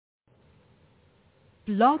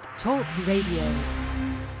Blog Talk Radio.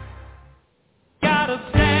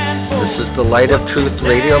 This is the Light of Truth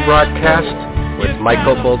radio broadcast with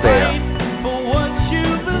Michael Boldea.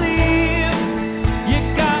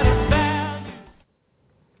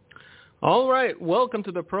 All right, welcome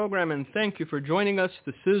to the program and thank you for joining us.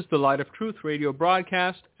 This is the Light of Truth radio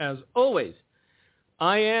broadcast. As always,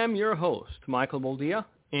 I am your host, Michael Boldea,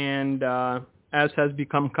 and as has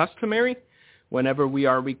become customary, whenever we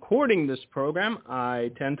are recording this program,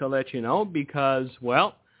 I tend to let you know because,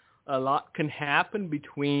 well, a lot can happen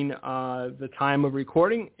between the time of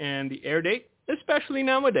recording and the air date, especially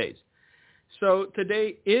nowadays. So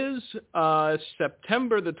today is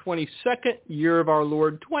September the 22nd, year of our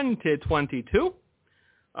Lord 2022.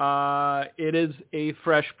 It is a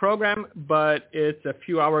fresh program, but it's a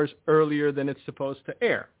few hours earlier than it's supposed to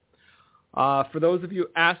air. For those of you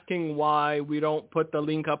asking why we don't put the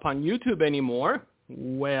link up on YouTube anymore,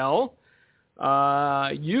 well,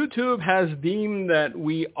 YouTube has deemed that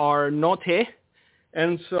we are naughty,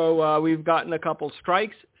 and so we've gotten a couple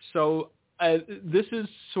strikes. So this is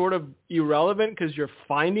sort of irrelevant because you're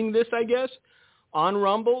finding this, I guess, on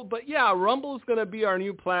Rumble. But yeah, Rumble is going to be our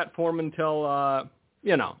new platform until,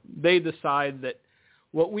 they decide that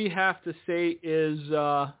what we have to say is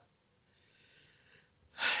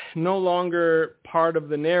no longer part of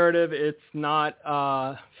the narrative. It's not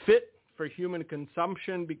fit for human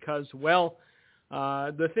consumption because, well,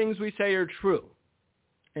 the things we say are true.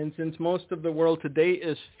 And since most of the world today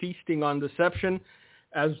is feasting on deception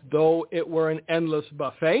as though it were an endless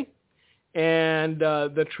buffet, and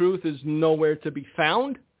the truth is nowhere to be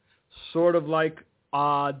found, sort of like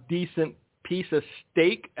a decent piece of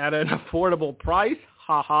steak at an affordable price,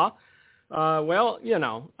 haha.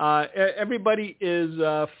 Everybody is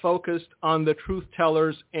focused on the truth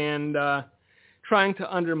tellers and trying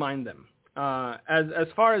to undermine them. As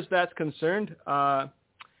far as that's concerned, I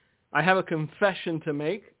have a confession to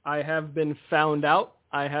make. I have been found out.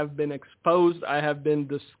 I have been exposed. I have been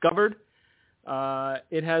discovered.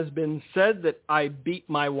 It has been said that I beat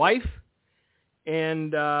my wife,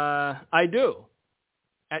 and I do,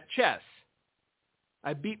 at chess.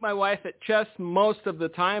 I beat my wife at chess most of the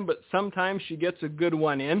time, but sometimes she gets a good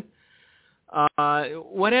one in.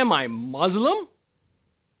 What am I, Muslim?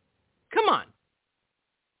 Come on.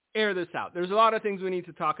 Air this out. There's a lot of things we need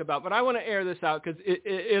to talk about, but I want to air this out because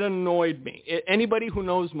it annoyed me. Anybody who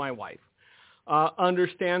knows my wife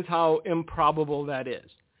understands how improbable that is.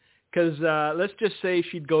 Because let's just say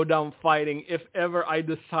she'd go down fighting if ever I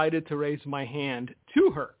decided to raise my hand to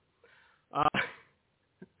her.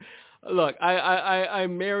 Look, I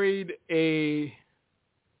married a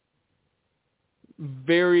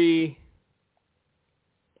very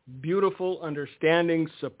beautiful, understanding,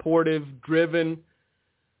 supportive, driven,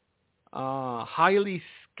 highly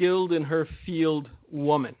skilled in her field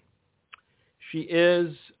woman. She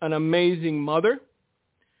is an amazing mother.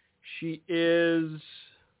 She is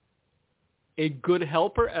a good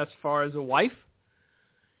helper as far as a wife.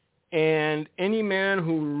 And any man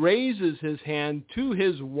who raises his hand to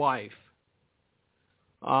his wife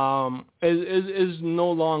is no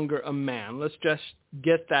longer a man. Let's just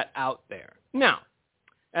get that out there. Now,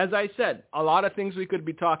 as I said, a lot of things we could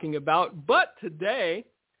be talking about, but today,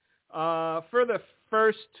 for the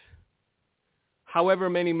first however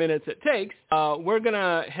many minutes it takes, we're going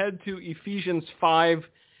to head to Ephesians 5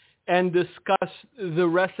 and discuss the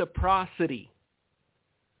reciprocity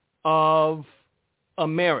of a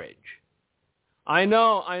marriage. I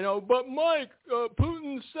know, but Mike,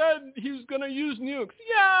 Putin said he was going to use nukes.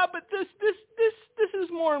 Yeah, but this is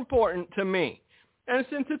more important to me. And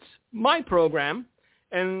since it's my program,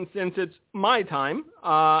 and since it's my time,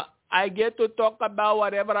 I get to talk about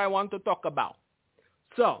whatever I want to talk about.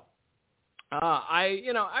 So,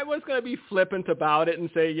 I was going to be flippant about it and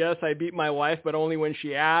say, yes, I beat my wife, but only when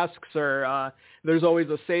she asks, or there's always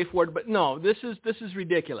a safe word. But no, this is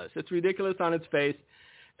ridiculous. It's ridiculous on its face.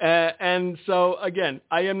 And so, again,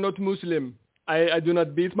 I am not Muslim. I do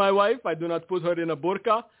not beat my wife. I do not put her in a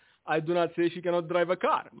burqa. I do not say she cannot drive a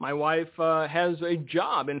car. My wife has a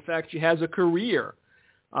job. In fact, she has a career.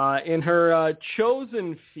 In her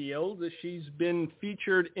chosen field, she's been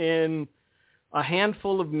featured in a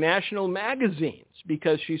handful of national magazines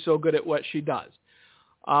because she's so good at what she does.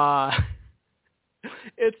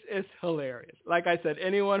 It's hilarious. Like I said,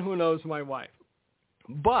 anyone who knows my wife.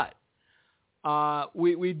 But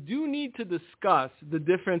we do need to discuss the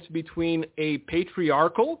difference between a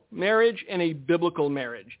patriarchal marriage and a biblical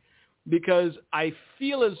marriage, because I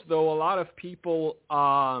feel as though a lot of people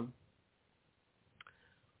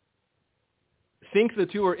think the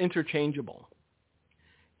two are interchangeable.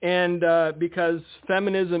 And because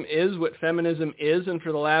feminism is what feminism is, and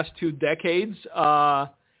for the last 2 decades,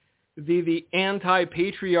 the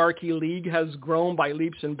anti-patriarchy league has grown by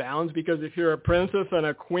leaps and bounds, because if you're a princess and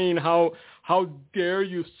a queen, how dare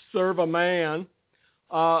you serve a man?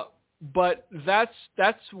 But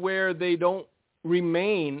that's where they don't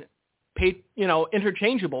remain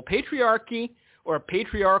interchangeable. Patriarchy or a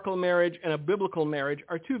patriarchal marriage and a biblical marriage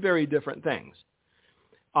are 2 very different things.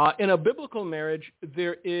 In a biblical marriage,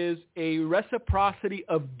 there is a reciprocity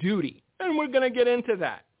of duty, and we're going to get into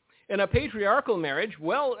that. In a patriarchal marriage,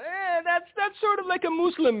 that's sort of like a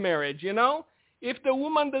Muslim marriage, you know? If the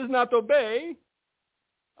woman does not obey,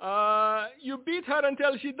 you beat her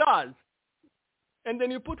until she does. And then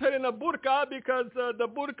you put her in a burqa because the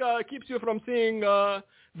burqa keeps you from seeing the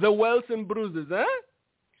welts and bruises, eh?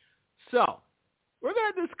 So, we're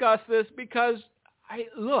going to discuss this because,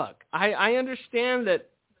 I understand that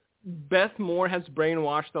Beth Moore has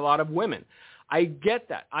brainwashed a lot of women. I get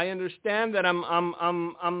that. I understand that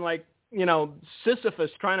I'm like,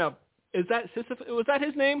 Sisyphus trying to, is that Sisyphus? Was that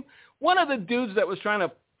his name? One of the dudes that was trying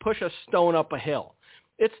to push a stone up a hill.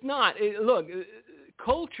 It's not.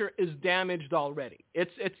 Culture is damaged already.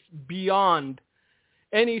 It's beyond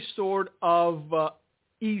any sort of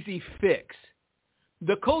easy fix.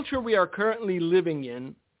 The culture we are currently living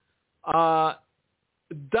in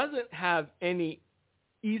doesn't have any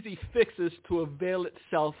easy fixes to avail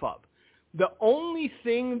itself of. The only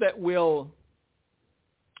thing that will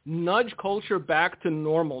nudge culture back to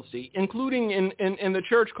normalcy, including in the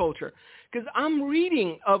church culture, because I'm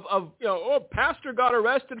reading of pastor got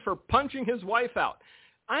arrested for punching his wife out.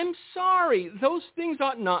 I'm sorry, those things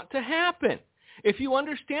ought not to happen. If you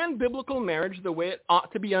understand biblical marriage the way it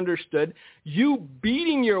ought to be understood, you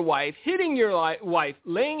beating your wife, hitting your wife,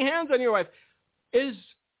 laying hands on your wife is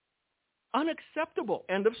unacceptable.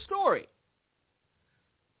 End of story.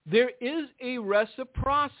 There is a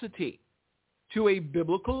reciprocity to a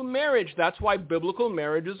biblical marriage. That's why biblical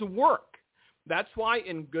marriages work. That's why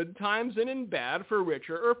in good times and in bad, for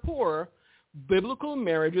richer or poorer, biblical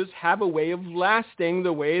marriages have a way of lasting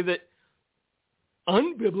the way that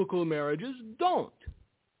unbiblical marriages don't.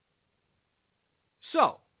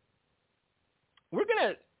 So, we're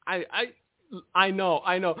going to, I know.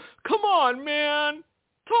 Come on, man.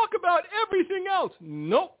 Talk about everything else.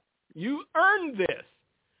 Nope. You earned this.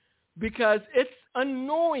 Because it's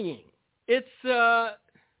annoying. It's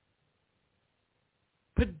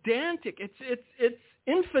pedantic. It's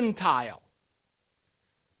infantile.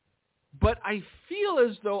 But I feel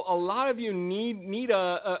as though a lot of you need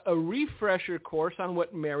a refresher course on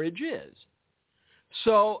what marriage is.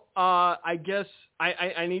 So I guess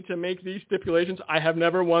I need to make these stipulations. I have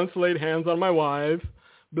never once laid hands on my wife.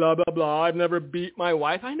 Blah, blah, blah. I've never beat my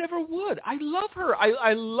wife. I never would. I love her.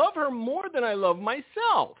 I love her more than I love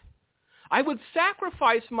myself. I would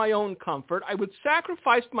sacrifice my own comfort. I would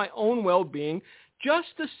sacrifice my own well-being just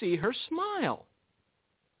to see her smile.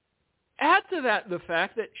 Add to that the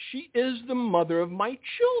fact that she is the mother of my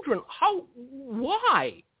children.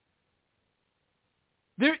 Why?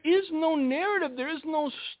 There is no narrative. There is no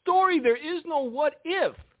story. There is no what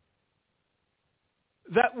if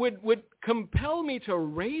that would compel me to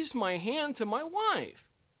raise my hand to my wife.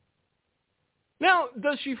 Now,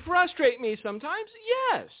 does she frustrate me sometimes?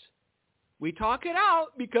 Yes. We talk it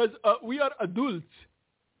out because we are adults.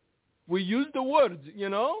 We use the words,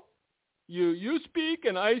 You speak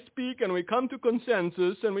and I speak and we come to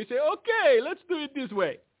consensus and we say, okay, let's do it this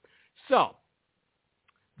way. So,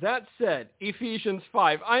 that said, Ephesians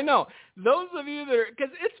 5. I know, those of you that are,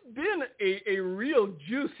 because it's been a real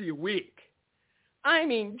juicy week. I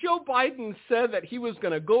mean, Joe Biden said that he was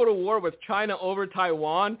going to go to war with China over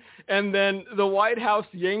Taiwan, and then the White House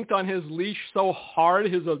yanked on his leash so hard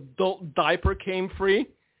his adult diaper came free.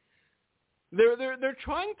 They're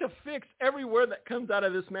trying to fix every word that comes out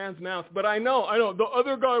of this man's mouth, but I know, the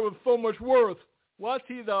other guy with so much worth. Was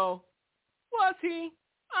he, though? Was he?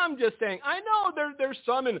 I'm just saying. I know there's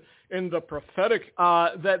some in the prophetic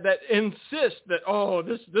that insist that,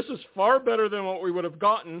 this is far better than what we would have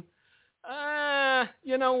gotten.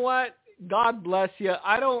 You know what? God bless you.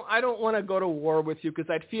 I don't want to go to war with you because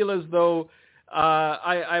I'd feel as though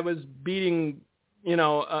I was beating,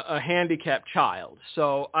 a handicapped child.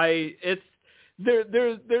 So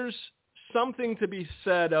there's something to be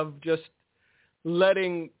said of just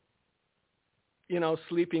letting,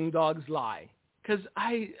 sleeping dogs lie. Because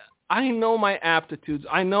I know my aptitudes.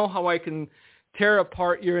 I know how I can tear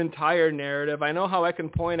apart your entire narrative. I know how I can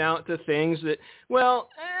point out to things that,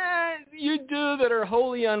 you do that are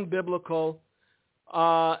wholly unbiblical,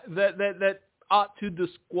 that ought to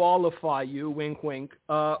disqualify you, wink, wink,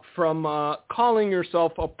 from calling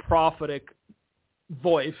yourself a prophetic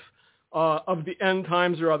voice of the end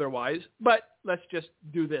times or otherwise. But let's just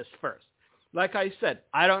do this first. Like I said,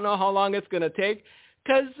 I don't know how long it's going to take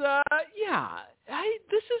because,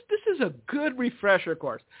 this is a good refresher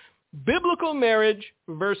course. Biblical marriage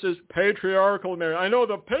versus patriarchal marriage. I know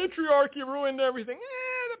the patriarchy ruined everything.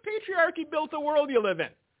 The patriarchy built the world you live in.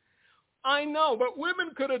 I know, but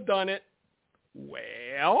women could have done it.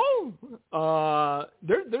 Well,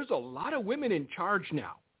 there's a lot of women in charge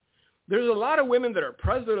now. There's a lot of women that are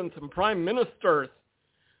presidents and prime ministers,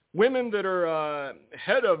 women that are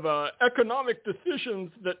head of economic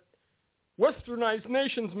decisions that westernized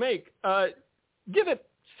nations make. Give it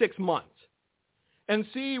 6 months and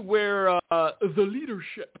see where the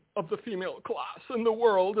leadership of the female class in the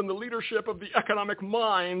world and the leadership of the economic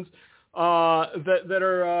minds that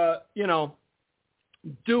are,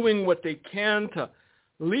 doing what they can to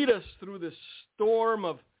lead us through this storm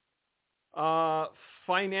of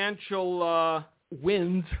financial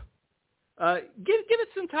winds. Give it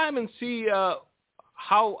some time and see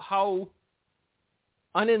how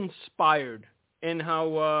uninspired and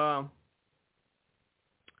how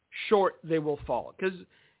short they will fall. Because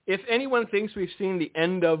if anyone thinks we've seen the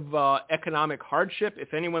end of economic hardship,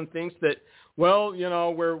 if anyone thinks that,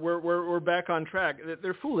 we're back on track,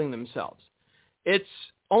 they're fooling themselves. It's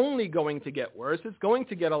only going to get worse. It's going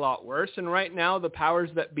to get a lot worse. And right now, the powers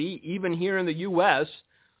that be, even here in the U.S.,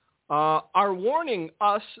 are warning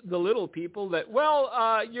us, the little people, that,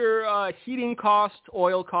 your heating costs,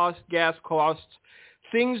 oil costs, gas costs,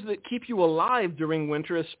 things that keep you alive during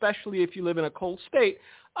winter, especially if you live in a cold state,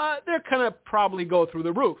 they're going to probably go through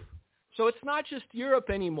the roof. So it's not just Europe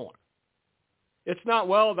anymore. It's not,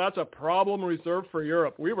 that's a problem reserved for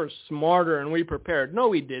Europe. We were smarter and we prepared. No,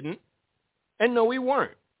 we didn't. And no, we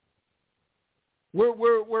weren't.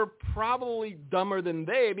 We're probably dumber than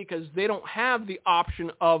they because they don't have the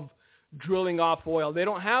option of drilling off oil. They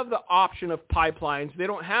don't have the option of pipelines. They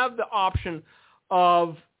don't have the option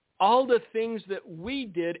of all the things that we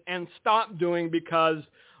did and stopped doing because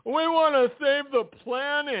we want to save the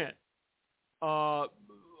planet.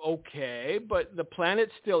 Okay, but the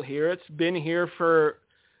planet's still here. It's been here for,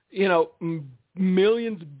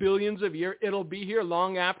 millions, billions of years. It'll be here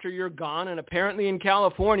long after you're gone, and apparently in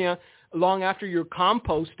California, long after you're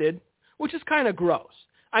composted, which is kind of gross.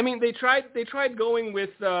 I mean, they tried going with,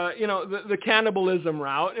 the cannibalism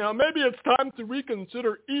route. Maybe it's time to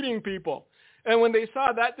reconsider eating people. And when they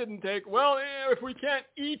saw that didn't take, if we can't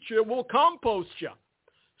eat you, we'll compost you.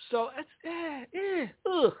 So it's,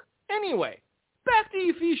 Anyway, back to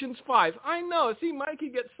Ephesians 5. I know, see, Mikey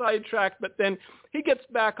gets sidetracked, but then he gets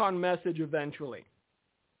back on message eventually.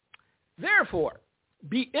 Therefore,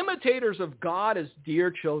 be imitators of God as dear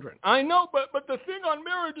children. I know, but the thing on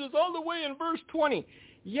marriage is all the way in verse 20.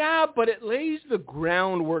 Yeah, but it lays the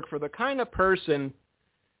groundwork for the kind of person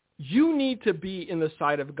you need to be in the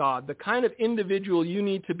sight of God, the kind of individual you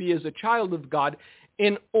need to be as a child of God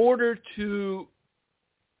in order to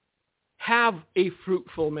have a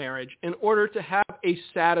fruitful marriage, in order to have a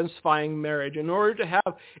satisfying marriage, in order to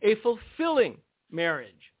have a fulfilling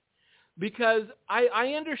marriage. Because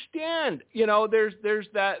I understand, there's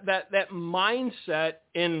that mindset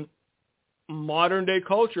in modern day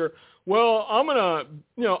culture. Well, I'm going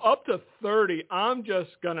to, up to 30, I'm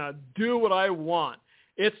just going to do what I want.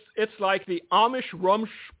 It's like the Amish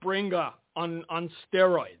Rumspringa on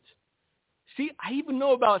steroids. See, I even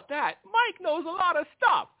know about that. Mike knows a lot of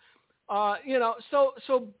stuff.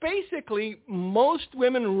 So basically, most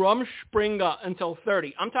women rumspringa until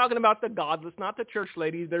 30. I'm talking about the godless, not the church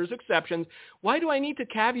ladies. There's exceptions. Why do I need to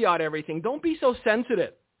caveat everything? Don't be so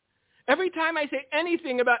sensitive. Every time I say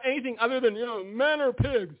anything about anything other than, men are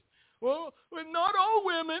pigs. Well, not all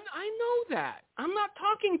women. I know that. I'm not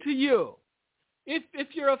talking to you. If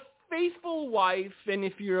you're a faithful wife and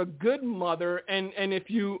if you're a good mother and if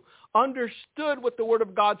you understood what the Word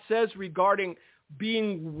of God says regarding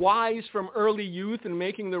being wise from early youth and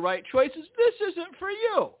making the right choices, this isn't for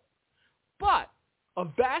you. But a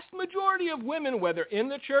vast majority of women, whether in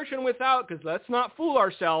the church and without, because let's not fool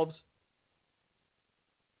ourselves,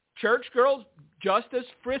 church girls just as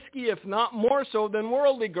frisky, if not more so, than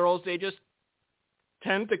worldly girls. They just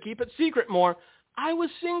tend to keep it secret more. I was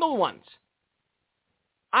single once.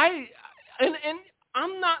 And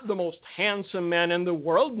I'm not the most handsome man in the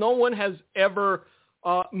world. No one has ever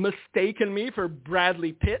mistaken me for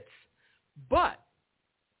Bradley Pitts. But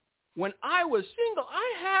when I was single,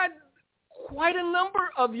 I had quite a number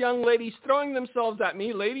of young ladies throwing themselves at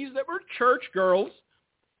me, ladies that were church girls,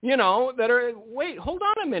 that are, wait, hold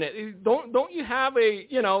on a minute. Don't you have a,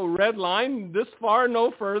 red line this far,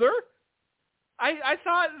 no further? I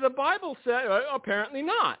thought the Bible said, apparently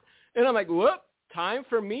not. And I'm like, whoop, time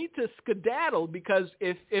for me to skedaddle, because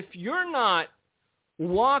if you're not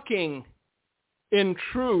walking in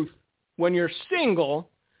truth when you're single,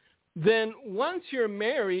 then once you're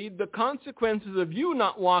married, the consequences of you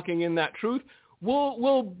not walking in that truth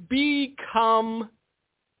will become,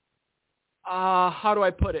 how do I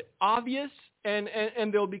put it, obvious, and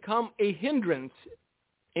they'll become a hindrance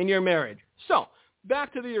in your marriage. So,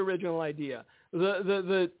 back to the original idea,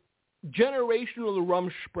 the generational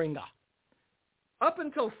Rumspringa. Up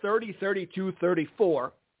until 30, 32,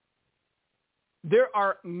 34, there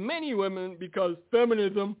are many women, because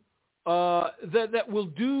feminism, that will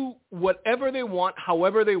do whatever they want,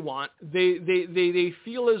 however they want. They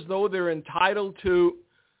feel as though they're entitled to,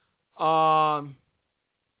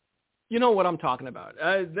 you know what I'm talking about.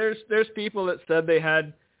 There's people that said they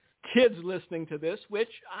had kids listening to this, which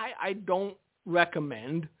I don't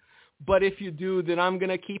recommend. But if you do, then I'm going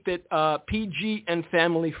to keep it PG and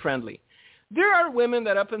family friendly. There are women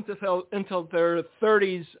that up until their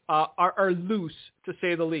 30s are loose, to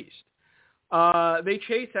say the least. They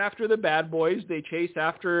chase after the bad boys. They chase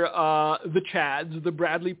after the Chads, the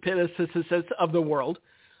Bradley Pitts of the world.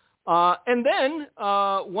 And then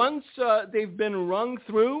once they've been wrung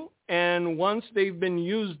through, and once they've been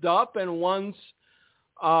used up, and once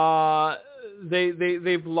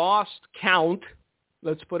they've lost count,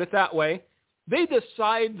 let's put it that way, they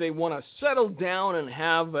decide they want to settle down and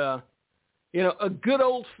have a good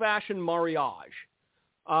old-fashioned marriage.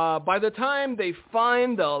 By the time they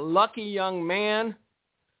find the lucky young man,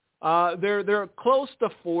 they're close to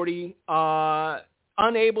 40,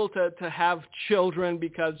 unable to have children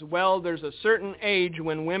because, well, there's a certain age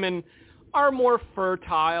when women are more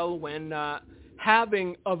fertile, when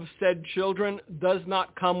having of said children does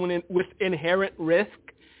not come with inherent risk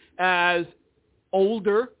as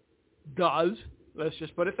older does. Let's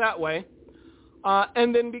just put it that way.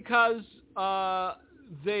 And then because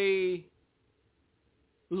they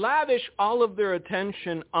lavish all of their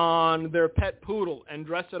attention on their pet poodle and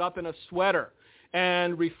dress it up in a sweater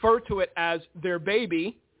and refer to it as their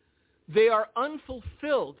baby, they are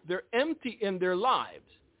unfulfilled. They're empty in their lives.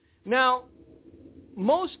 Now,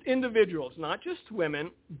 most individuals, not just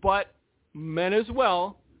women, but men as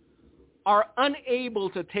well, are unable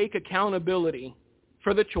to take accountability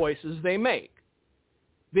for the choices they make.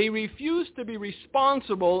 They refuse to be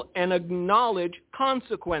responsible and acknowledge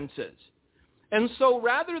consequences. And so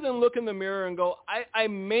rather than look in the mirror and go, I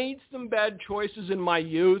made some bad choices in my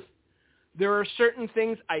youth, there are certain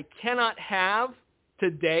things I cannot have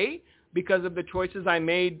today because of the choices I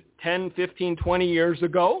made 10, 15, 20 years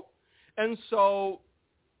ago. And so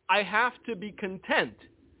I have to be content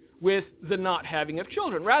with the not having of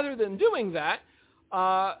children. Rather than doing that,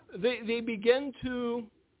 they begin to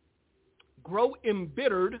grow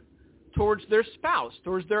embittered towards their spouse,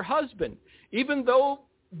 towards their husband, even though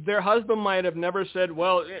their husband might have never said,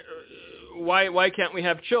 well, why can't we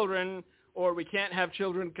have children, or we can't have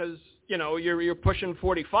children because, you're pushing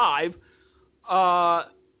 45.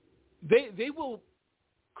 They will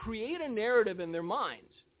create a narrative in their minds.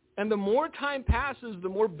 And the more time passes, the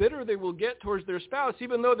more bitter they will get towards their spouse,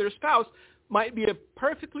 even though their spouse might be a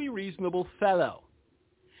perfectly reasonable fellow.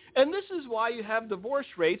 And this is why you have divorce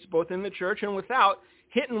rates, both in the church and without,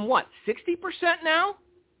 hitting 60% now?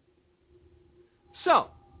 So,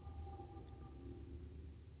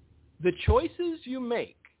 the choices you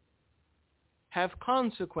make have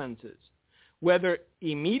consequences, whether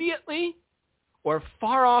immediately or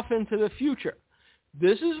far off into the future.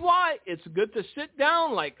 This is why it's good to sit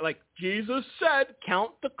down, like Jesus said,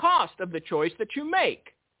 count the cost of the choice that you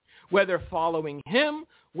make. Whether following him,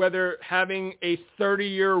 whether having a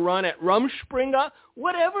 30-year run at Rumspringa,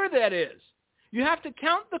 whatever that is. You have to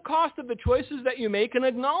count the cost of the choices that you make and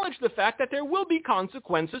acknowledge the fact that there will be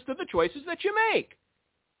consequences to the choices that you make.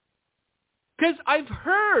 Because I've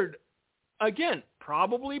heard, again,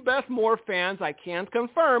 probably Beth Moore fans, I can't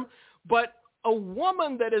confirm, but a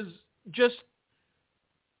woman that has just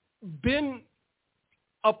been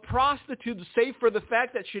a prostitute, save for the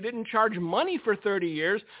fact that she didn't charge money for 30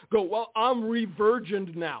 years, go, well, I'm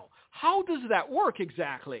re-virgined now. How does that work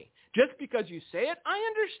exactly? Just because you say it? I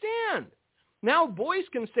understand. Now boys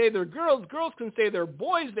can say they're girls, girls can say they're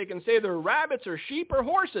boys, they can say they're rabbits or sheep or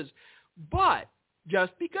horses. But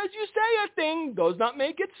just because you say a thing does not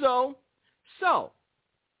make it so. So,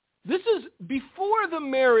 this is before the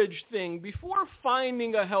marriage thing, before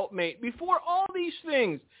finding a helpmate, before all these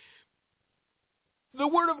things. The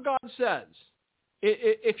Word of God says,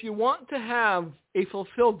 If you want to have a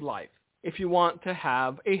fulfilled life, if you want to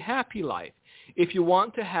have a happy life, if you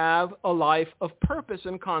want to have a life of purpose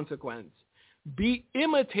and consequence, be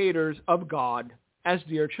imitators of God as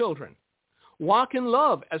dear children. Walk in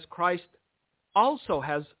love as Christ also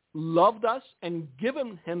has loved us and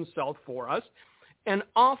given himself for us, an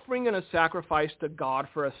offering and a sacrifice to God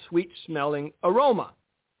for a sweet-smelling aroma.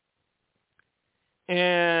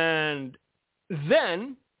 And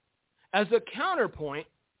then, as a counterpoint,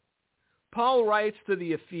 Paul writes to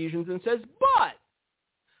the Ephesians and says, but,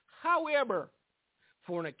 however,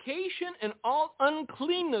 fornication and all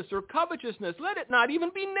uncleanness or covetousness, let it not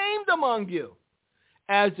even be named among you,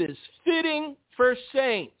 as is fitting for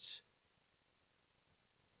saints.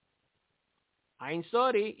 I'm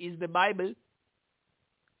sorry, is the Bible.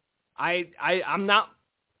 I'm not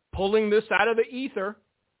pulling this out of the ether.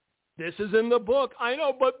 This is in the book. I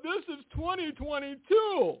know, but this is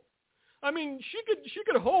 2022. I mean, she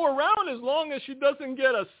could hoe around as long as she doesn't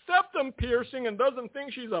get a septum piercing and doesn't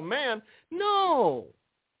think she's a man. No.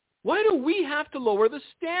 Why do we have to lower the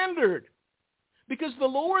standard? Because the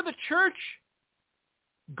lower the church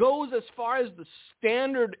goes as far as the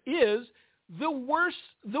standard is, the worse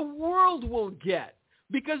the world will get.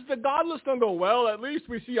 Because the godless don't go, well, at least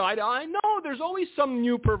we see eye to eye. No, there's always some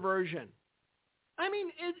new perversion. I mean,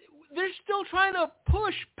 they're still trying to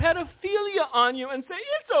push pedophilia on you and say,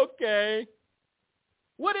 it's okay.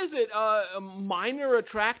 What is it? Minor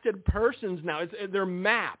attracted persons now. They're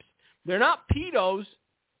MAPs. They're not pedos.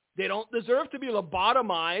 They don't deserve to be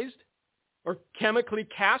lobotomized or chemically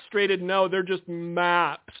castrated. No, they're just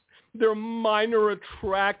MAPs. They're minor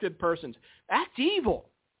attracted persons. That's evil.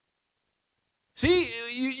 See,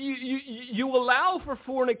 you allow for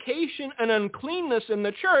fornication and uncleanness in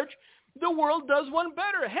the church. The world does one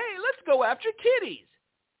better. Hey, let's go after kiddies.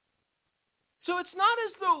 So it's not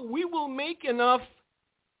as though we will make enough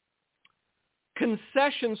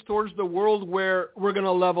concessions towards the world where we're going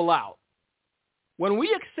to level out. When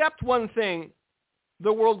we accept one thing,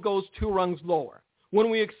 the world goes 2 rungs lower. When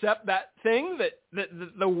we accept that thing that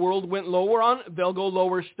the world went lower on, they'll go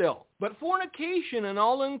lower still. But fornication and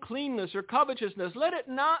all uncleanness or covetousness, let it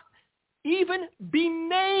not even be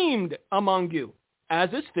named among you, as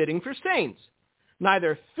is fitting for saints.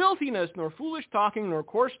 Neither filthiness, nor foolish talking, nor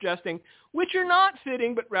coarse jesting, which are not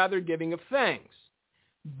fitting, but rather giving of thanks.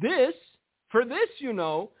 For this you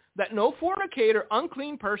know, that no fornicator,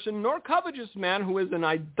 unclean person, nor covetous man who is an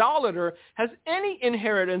idolater has any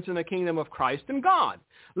inheritance in the kingdom of Christ and God.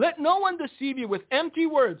 Let no one deceive you with empty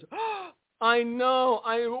words. I know.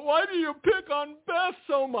 Why do you pick on Beth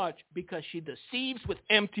so much? Because she deceives with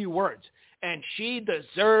empty words, and she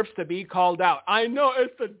deserves to be called out. I know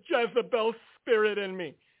it's the Jezebel spirit in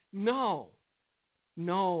me. No.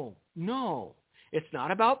 It's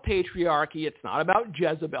not about patriarchy. It's not about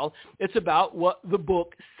Jezebel. It's about what the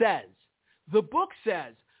book says. The book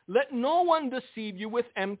says, let no one deceive you with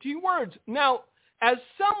empty words. Now, as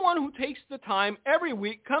someone who takes the time every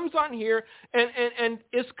week, comes on here and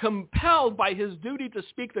is compelled by his duty to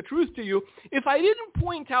speak the truth to you, if I didn't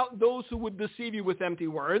point out those who would deceive you with empty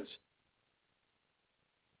words,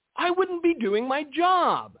 I wouldn't be doing my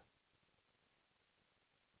job.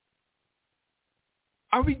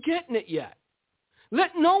 Are we getting it yet?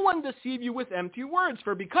 Let no one deceive you with empty words,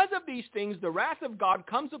 for because of these things the wrath of God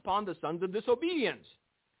comes upon the sons of disobedience.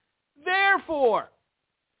 Therefore,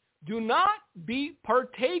 do not be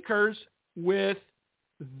partakers with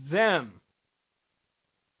them.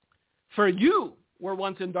 For you were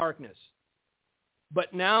once in darkness,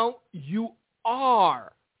 but now you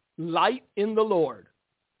are light in the Lord.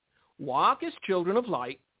 Walk as children of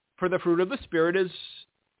light, for the fruit of the Spirit is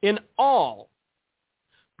in all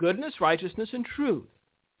goodness, righteousness, and truth,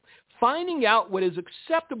 finding out what is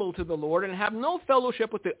acceptable to the Lord, and have no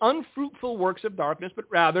fellowship with the unfruitful works of darkness, but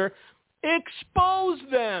rather expose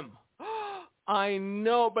them. I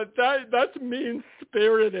know, but that's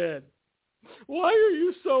mean-spirited. Why are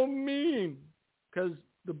you so mean? Because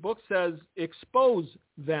the book says expose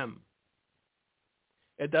them.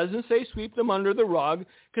 It doesn't say sweep them under the rug,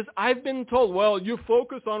 because I've been told, well, you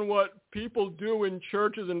focus on what people do in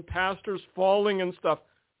churches and pastors falling and stuff.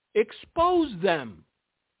 Expose them.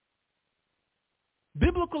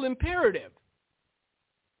 Biblical imperative.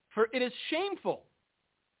 For it is shameful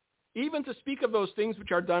even to speak of those things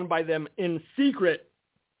which are done by them in secret.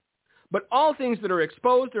 But all things that are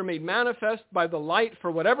exposed are made manifest by the light,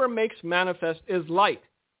 for whatever makes manifest is light.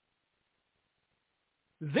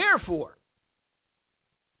 Therefore,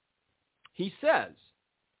 he says,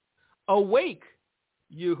 awake,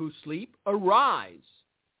 you who sleep, arise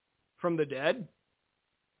from the dead,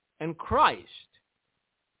 and Christ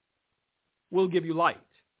will give you light.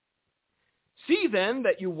 See then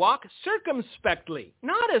that you walk circumspectly,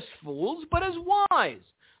 not as fools, but as wise,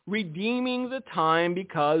 redeeming the time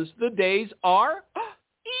because the days are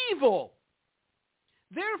evil.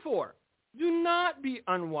 Therefore, do not be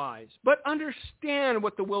unwise, but understand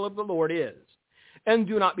what the will of the Lord is. And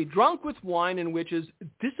do not be drunk with wine, in which is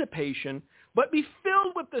dissipation, but be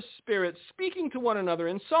filled with the Spirit, speaking to one another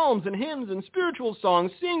in psalms and hymns and spiritual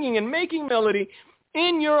songs, singing and making melody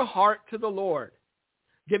in your heart to the Lord,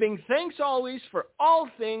 giving thanks always for all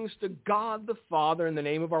things to God the Father in the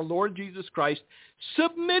name of our Lord Jesus Christ,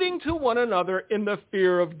 submitting to one another in the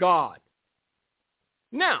fear of God.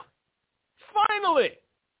 Now, finally,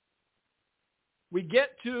 we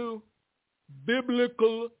get to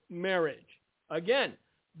biblical marriage. Again,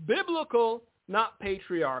 biblical, not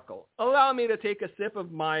patriarchal. Allow me to take a sip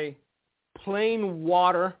of my plain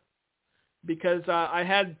water because I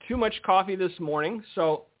had too much coffee this morning,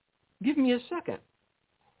 so give me a second.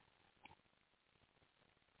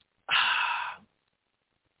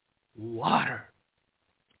 Water.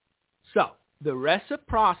 So, the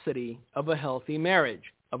reciprocity of a healthy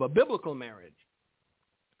marriage, of a biblical marriage.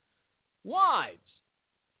 Wives,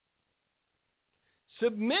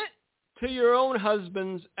 submit to your own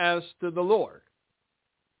husbands as to the Lord.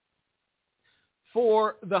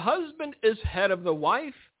 For the husband is head of the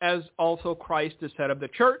wife, as also Christ is head of the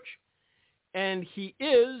church, and he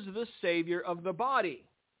is the Savior of the body.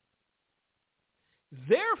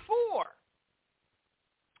 Therefore,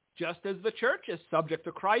 just as the church is subject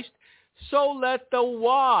to Christ, so let the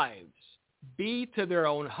wives be to their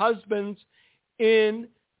own husbands in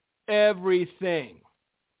everything.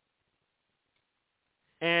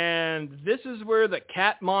 And this is where the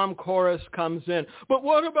cat mom chorus comes in. But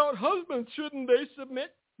what about husbands? Shouldn't they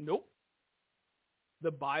submit? Nope.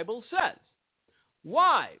 The Bible says,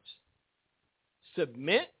 wives,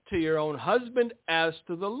 submit to your own husband as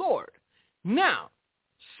to the Lord. Now,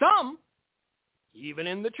 some, even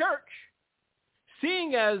in the church,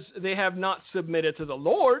 seeing as they have not submitted to the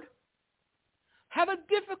Lord, have a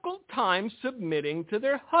difficult time submitting to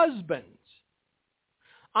their husbands.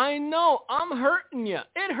 I know, I'm hurting you.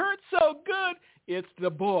 It hurts so good. It's the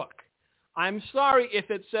book. I'm sorry if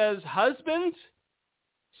it says, husbands,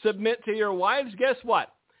 submit to your wives. Guess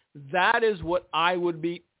what? That is what I would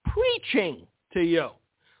be preaching to you.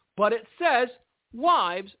 But it says,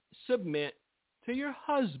 wives, submit to your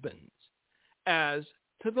husbands as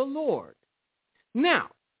to the Lord. Now,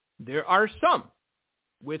 there are some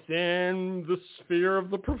within the sphere of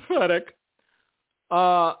the prophetic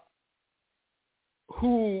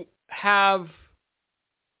who have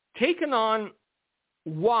taken on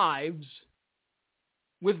wives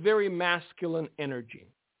with very masculine energy.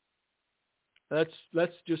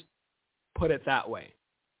 Let's just put it that way.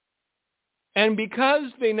 And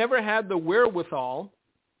because they never had the wherewithal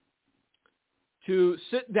to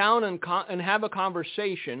sit down and have a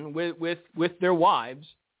conversation with their wives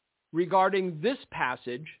regarding this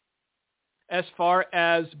passage as far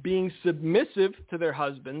as being submissive to their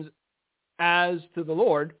husbands as to the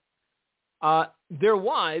Lord, their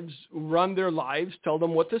wives run their lives, tell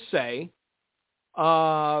them what to say,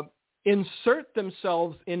 insert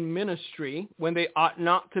themselves in ministry when they ought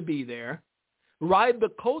not to be there, ride the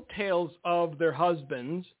coattails of their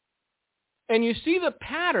husbands, and you see the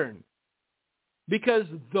pattern. Because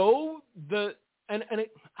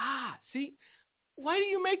see, why do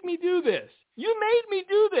you make me do this? You made me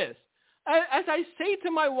do this. As I say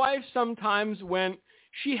to my wife sometimes when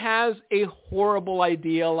she has a horrible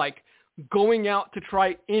idea, like going out to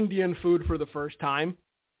try Indian food for the first time,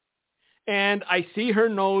 and I see her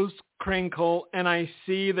nose crinkle, and I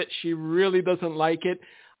see that she really doesn't like it,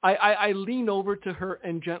 I lean over to her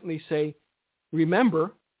and gently say,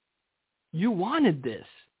 remember, you wanted this.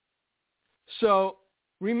 So,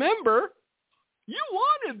 remember, you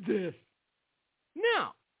wanted this.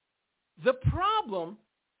 Now, the problem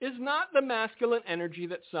is not the masculine energy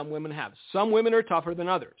that some women have. Some women are tougher than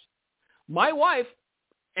others. My wife,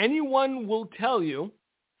 anyone will tell you,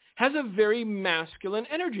 has a very masculine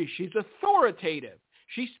energy. She's authoritative.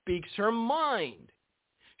 She speaks her mind.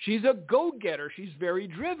 She's a go-getter. She's very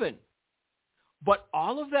driven. But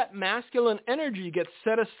all of that masculine energy gets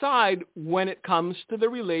set aside when it comes to the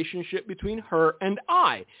relationship between her and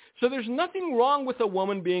I. So there's nothing wrong with a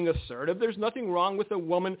woman being assertive. There's nothing wrong with a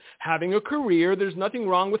woman having a career. There's nothing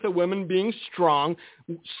wrong with a woman being strong.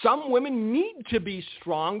 Some women need to be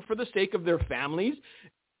strong for the sake of their families.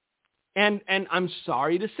 And I'm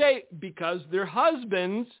sorry to say, because their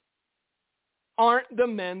husbands aren't the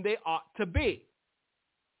men they ought to be.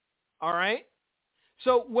 All right?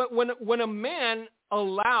 So when a man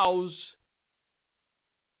allows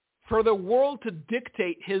for the world to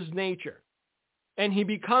dictate his nature. And he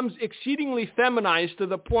becomes exceedingly feminized to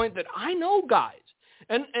the point that I know guys.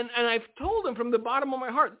 And I've told him from the bottom of my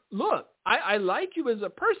heart, look, I like you as a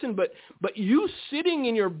person, but you sitting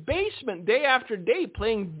in your basement day after day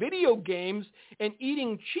playing video games and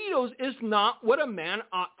eating Cheetos is not what a man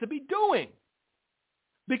ought to be doing.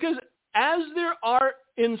 Because as there are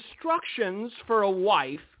instructions for a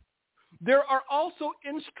wife, there are also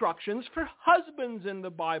instructions for husbands in the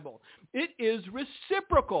Bible. It is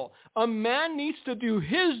reciprocal. A man needs to do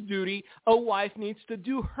his duty. A wife needs to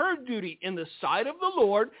do her duty in the sight of the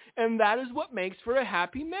Lord, and that is what makes for a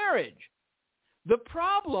happy marriage. The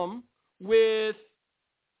problem with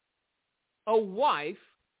a wife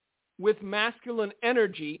with masculine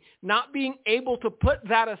energy not being able to put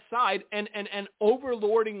that aside and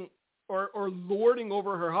overlording or lording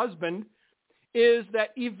over her husband is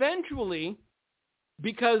that eventually,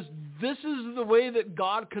 because this is the way that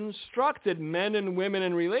God constructed men and women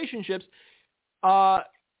in relationships,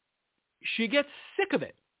 she gets sick of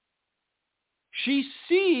it. She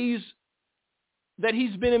sees that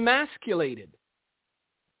he's been emasculated.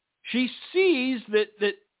 She sees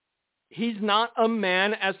that he's not a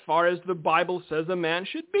man as far as the Bible says a man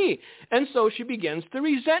should be. And so she begins to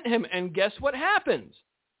resent him. And guess what happens?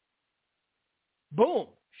 Boom.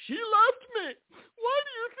 She left me. Why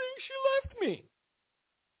do you think she left me?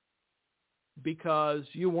 Because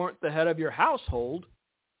you weren't the head of your household.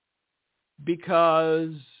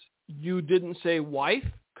 Because you didn't say, wife,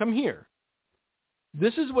 come here.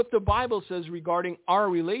 This is what the Bible says regarding our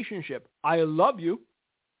relationship. I love you,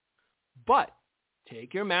 but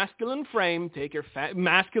take your masculine frame, take your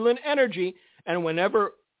masculine energy, and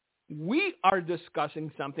whenever we are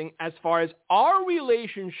discussing something as far as our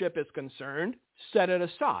relationship is concerned, set it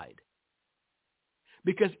aside.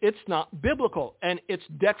 Because it's not biblical and it's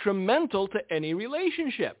detrimental to any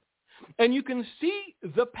relationship. And you can see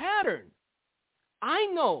the pattern. I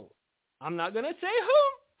know, I'm not going to say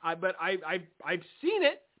who, but I've seen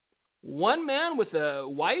it. One man with a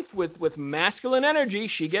wife with masculine energy,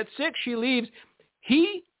 she gets sick, she leaves.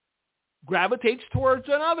 He gravitates towards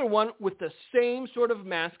another one with the same sort of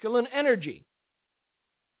masculine energy.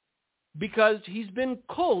 Because he's been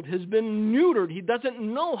cold, he's been neutered, he doesn't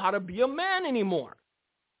know how to be a man anymore.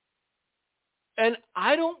 And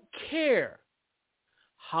I don't care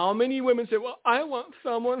how many women say, well, I want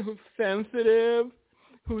someone who's sensitive,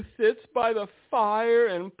 who sits by the fire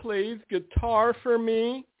and plays guitar for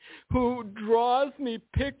me, who draws me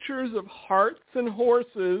pictures of hearts and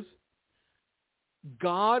horses.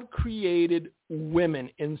 God created women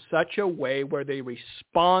in such a way where they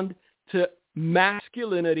respond to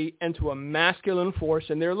masculinity and to a masculine force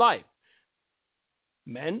in their life.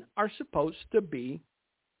 Men are supposed to be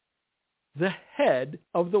the head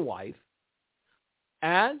of the wife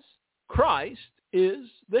as Christ is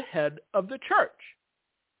the head of the church.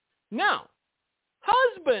 Now,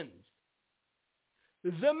 husbands,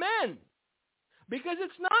 the men, because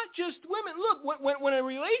it's not just women. Look, when a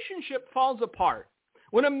relationship falls apart,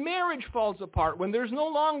 when a marriage falls apart, when there's no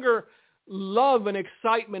longer love and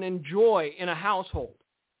excitement and joy in a household,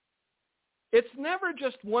 it's never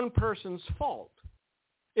just one person's fault.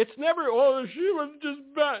 It's never, oh, she was just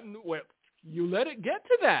bad. Well, you let it get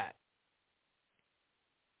to that.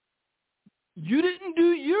 You didn't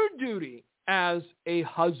do your duty as a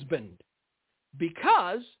husband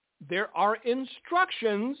because there are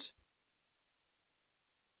instructions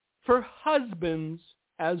for husbands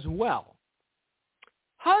as well.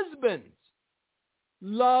 Husbands,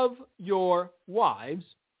 love your wives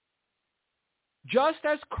just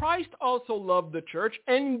as Christ also loved the church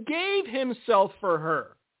and gave himself for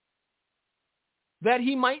her, that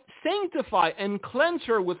he might sanctify and cleanse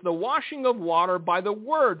her with the washing of water by the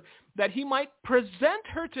word, that he might present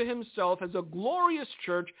her to himself as a glorious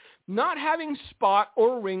church, not having spot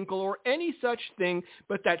or wrinkle or any such thing,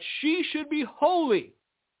 but that she should be holy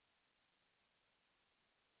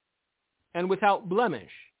and without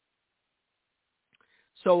blemish.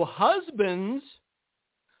 So husbands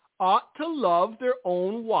ought to love their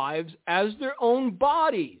own wives as their own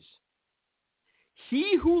bodies.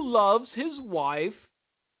 He who loves his wife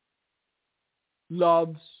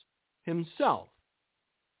loves himself.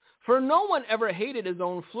 For no one ever hated his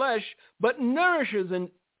own flesh, but nourishes and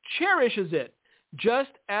cherishes it,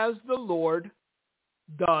 just as the Lord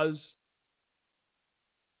does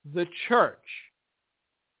the church.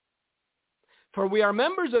 For we are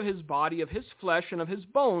members of his body, of his flesh, and of his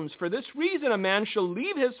bones. For this reason a man shall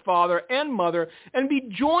leave his father and mother and be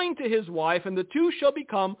joined to his wife, and the two shall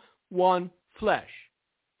become one flesh.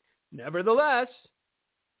 Nevertheless,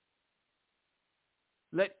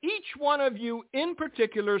 Let each one of you in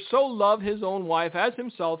particular so love his own wife as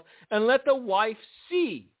himself, and let the wife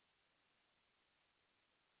see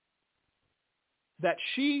that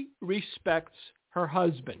she respects her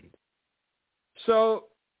husband. So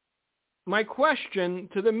my question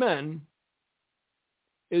to the men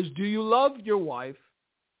is, do you love your wife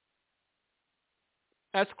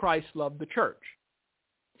as Christ loved the church?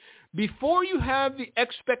 Before you have the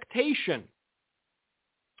expectation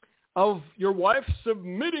of your wife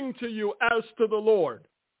submitting to you as to the Lord,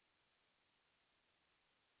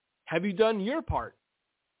 have you done your part?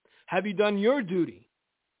 Have you done your duty?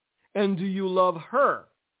 And do you love her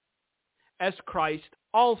as Christ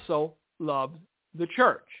also loved the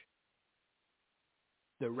church?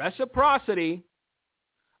 The reciprocity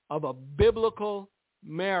of a biblical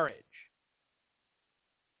marriage.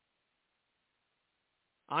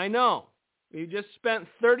 I know, we just spent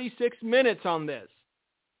 36 minutes on this.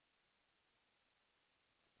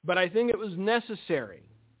 But I think it was necessary,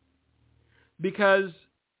 because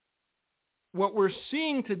what we're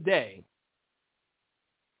seeing today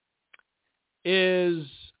is,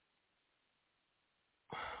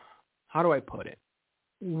 how do I put it?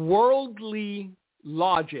 Worldly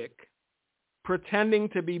logic pretending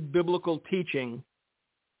to be biblical teaching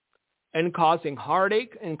and causing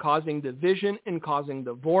heartache and causing division and causing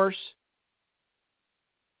divorce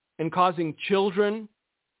and causing children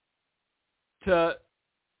to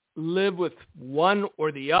live with one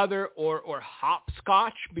or the other, or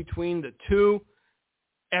hopscotch between the two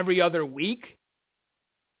every other week.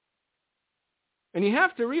 And you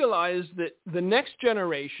have to realize that the next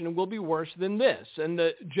generation will be worse than this, and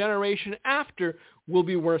the generation after will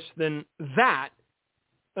be worse than that,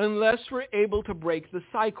 unless we're able to break the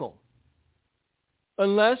cycle.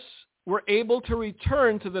 Unless we're able to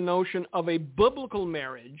return to the notion of a biblical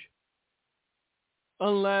marriage,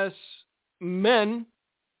 unless men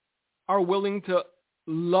are willing to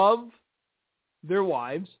love their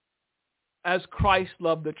wives as Christ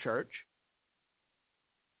loved the church,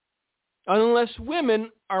 unless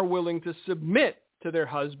women are willing to submit to their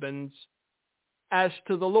husbands as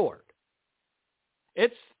to the Lord.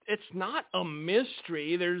 It's not a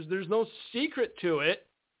mystery. There's no secret to it.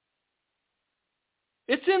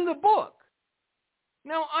 It's in the book.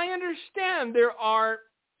 Now, I understand there are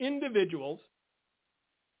individuals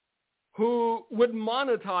who would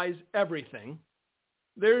monetize everything.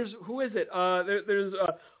 There's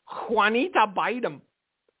Juanita Bynum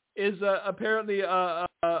is apparently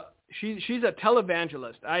she's a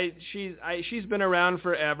televangelist. She's been around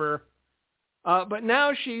forever, but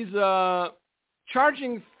now she's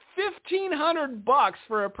charging $1,500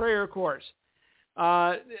 for a prayer course.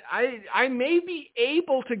 I may be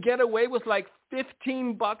able to get away with like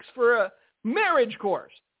 $15 for a marriage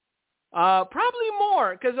course. Probably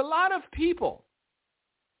more, because a lot of people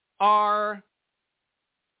are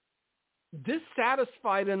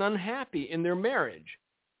dissatisfied and unhappy in their marriage.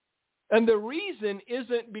 And the reason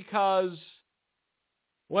isn't because,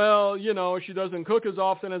 well, you know, she doesn't cook as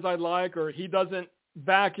often as I'd like, or he doesn't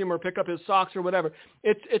vacuum or pick up his socks or whatever.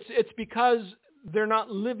 It's because they're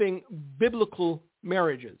not living biblical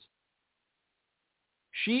marriages.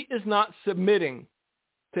 She is not submitting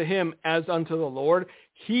to him as unto the Lord.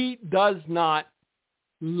 He does not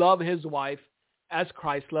love his wife as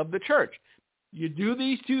Christ loved the church. You do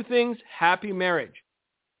these two things, happy marriage.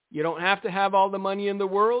 You don't have to have all the money in the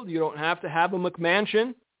world. You don't have to have a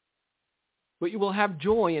McMansion. But you will have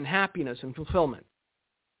joy and happiness and fulfillment.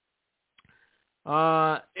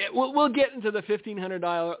 We'll get into the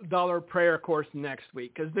 $1,500 prayer course next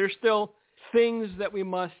week, because there's still things that we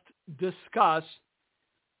must discuss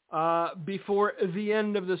before the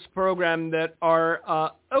end of this program that are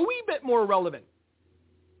a wee bit more relevant.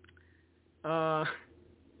 As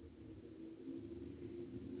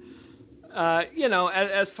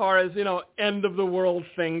far as, end of the world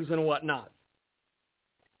things and whatnot.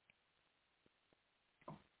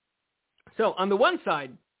 So on the one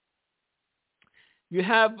side, you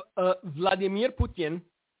have Vladimir Putin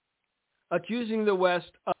accusing the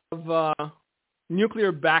West of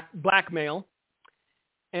nuclear blackmail,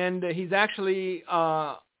 and he's actually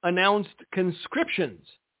announced conscriptions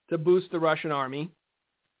to boost the Russian army.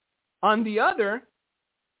 On the other,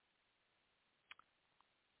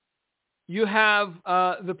 you have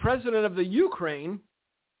the president of the Ukraine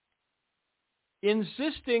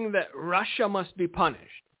insisting that Russia must be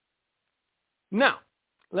punished. Now,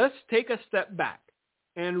 let's take a step back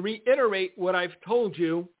and reiterate what I've told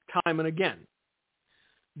you time and again.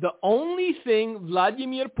 The only thing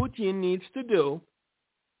Vladimir Putin needs to do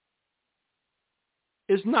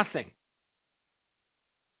is nothing.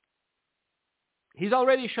 He's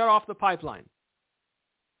already shut off the pipeline.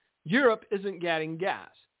 Europe isn't getting gas.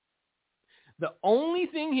 The only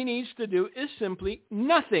thing he needs to do is simply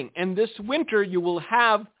nothing. And this winter you will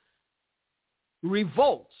have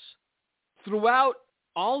revolts throughout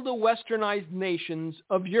all the westernized nations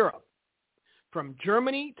of Europe, from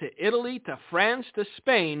Germany to Italy to France to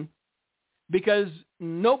Spain, because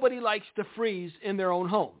nobody likes to freeze in their own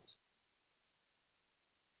homes.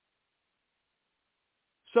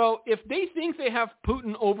 So if they think they have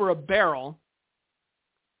Putin over a barrel,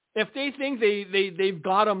 if they think they've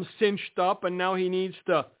got him cinched up and now he needs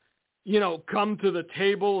to, come to the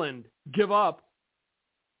table and give up,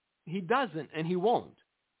 he doesn't and he won't.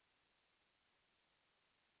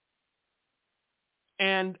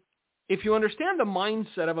 And if you understand the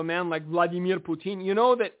mindset of a man like Vladimir Putin, you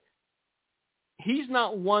know that he's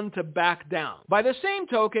not one to back down. By the same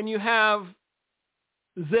token, you have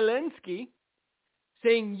Zelensky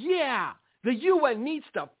saying, yeah, the UN needs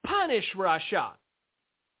to punish Russia.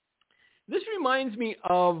 This reminds me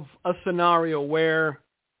of a scenario where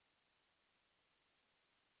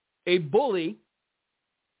a bully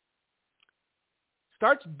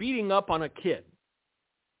starts beating up on a kid.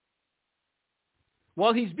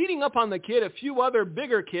 While he's beating up on the kid, a few other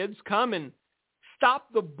bigger kids come and stop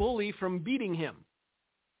the bully from beating him.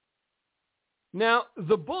 Now,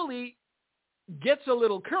 the bully gets a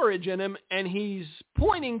little courage in him, and he's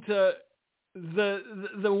pointing to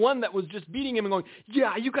the one that was just beating him and going,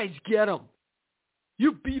 yeah, you guys get him.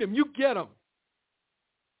 You beat him. You get him.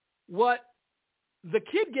 What the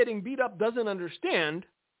kid getting beat up doesn't understand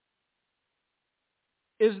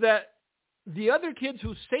is that the other kids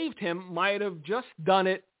who saved him might have just done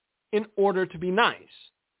it in order to be nice.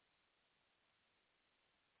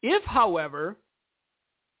 If, however,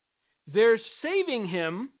 their saving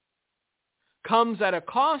him comes at a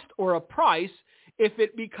cost or a price, if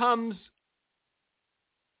it becomes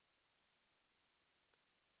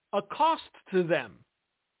a cost to them,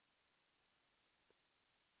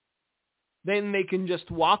 then they can just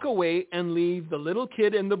walk away and leave the little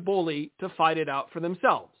kid and the bully to fight it out for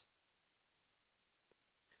themselves.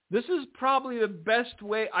 This is probably the best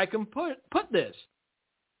way I can put this.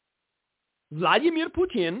 Vladimir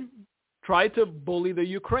Putin tried to bully the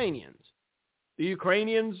Ukrainians. The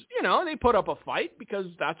Ukrainians, they put up a fight because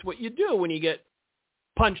that's what you do when you get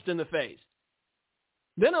punched in the face.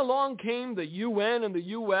 Then along came the UN and the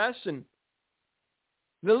US, and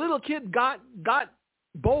the little kid got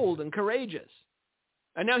bold and courageous.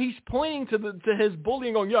 And now he's pointing to his bully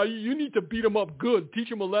and going, yeah, you need to beat him up good,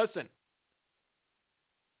 teach him a lesson.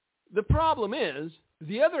 The problem is,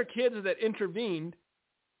 the other kids that intervened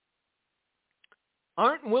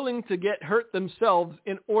aren't willing to get hurt themselves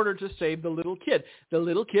in order to save the little kid. The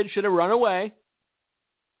little kid should have run away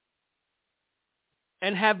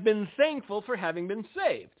and have been thankful for having been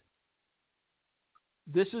saved.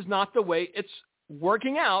 This is not the way it's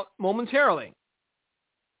working out momentarily.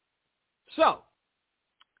 So,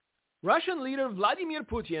 Russian leader Vladimir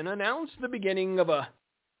Putin announced the beginning of a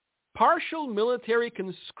partial military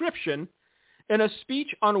conscription in a speech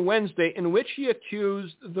on Wednesday in which he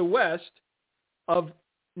accused the West of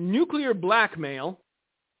nuclear blackmail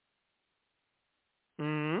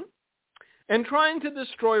and trying to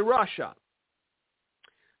destroy Russia.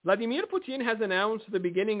 Vladimir Putin has announced the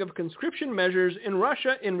beginning of conscription measures in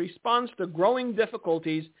Russia in response to growing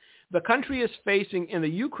difficulties the country is facing in the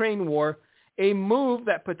Ukraine war, a move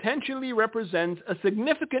that potentially represents a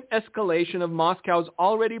significant escalation of Moscow's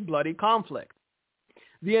already bloody conflict.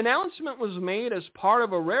 The announcement was made as part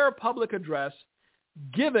of a rare public address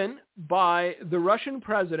given by the Russian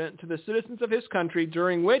president to the citizens of his country,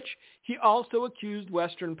 during which he also accused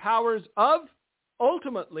Western powers of,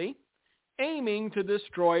 ultimately, aiming to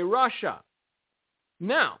destroy Russia.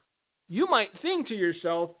 Now, you might think to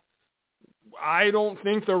yourself, I don't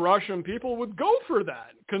think the Russian people would go for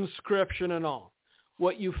that, conscription and all.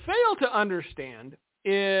 What you fail to understand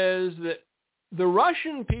is that the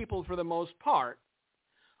Russian people, for the most part,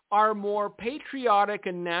 are more patriotic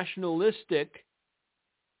and nationalistic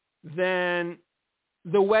than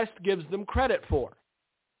the West gives them credit for.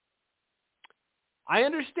 I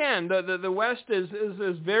understand the West is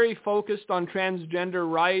very focused on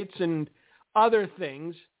transgender rights and other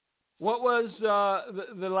things. What was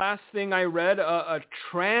the last thing I read? A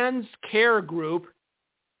trans care group,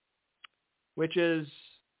 which is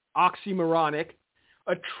oxymoronic.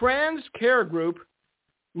 A trans care group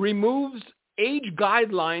removes age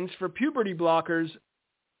guidelines for puberty blockers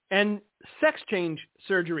and sex change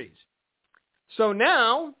surgeries. So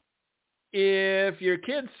now, if your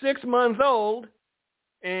kid's 6 months old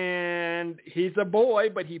and he's a boy,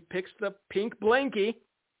 but he picks the pink blankie,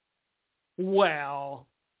 well,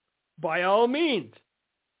 by all means,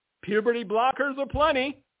 puberty blockers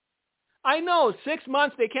aplenty. I know, 6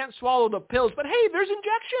 months they can't swallow the pills, but hey, there's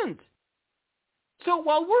injections. So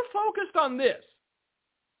while we're focused on this,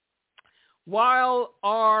 while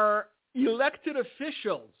our elected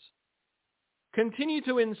officials continue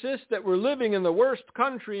to insist that we're living in the worst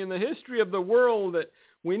country in the history of the world, that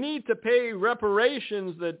we need to pay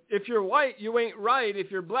reparations, that if you're white, you ain't right,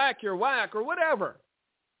 if you're black, you're whack, or whatever.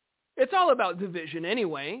 It's all about division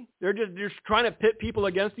anyway. They're just trying to pit people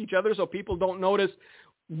against each other so people don't notice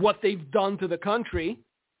what they've done to the country.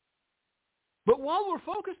 But while we're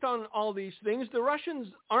focused on all these things, the Russians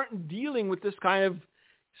aren't dealing with this kind of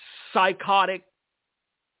psychotic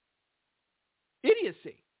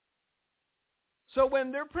idiocy. So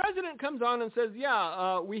when their president comes on and says,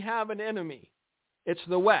 we have an enemy, it's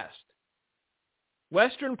the West.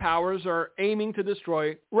 Western powers are aiming to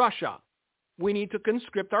destroy Russia. We need to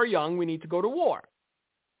conscript our young. We need to go to war.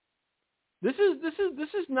 This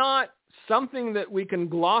is not something that we can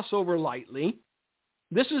gloss over lightly.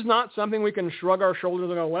 This is not something we can shrug our shoulders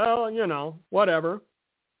and go, well, whatever.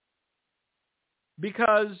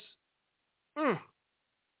 Because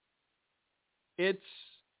it's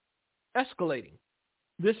escalating.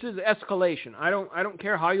 This is escalation. I don't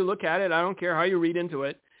care how you look at it. I don't care how you read into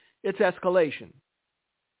it. It's escalation.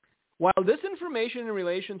 While this information in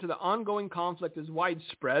relation to the ongoing conflict is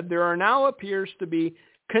widespread, there now appears to be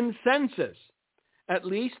consensus, at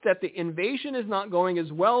least that the invasion is not going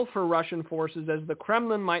as well for Russian forces as the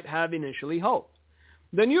Kremlin might have initially hoped.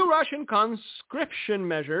 The new Russian conscription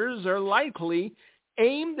measures are likely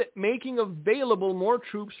aimed at making available more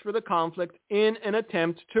troops for the conflict in an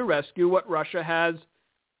attempt to rescue what Russia has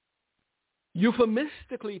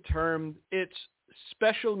euphemistically termed its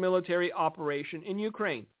special military operation in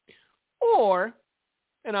Ukraine. Or,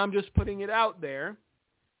 and I'm just putting it out there,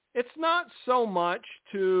 it's not so much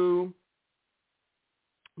to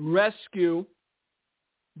rescue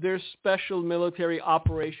their special military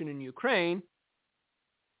operation in Ukraine,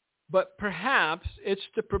 but perhaps it's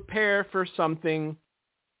to prepare for something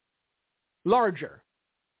larger,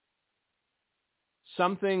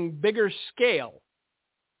 something bigger scale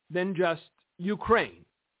than just Ukraine.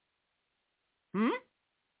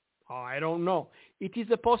 I don't know. It is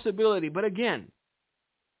a possibility, but again,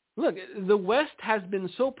 look, the West has been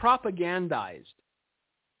so propagandized.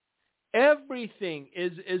 Everything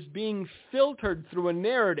is being filtered through a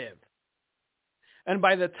narrative. And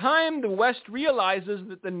by the time the West realizes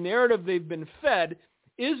that the narrative they've been fed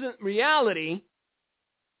isn't reality,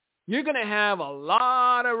 you're going to have a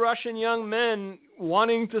lot of Russian young men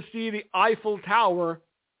wanting to see the Eiffel Tower,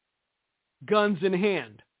 guns in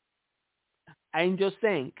hand. I'm just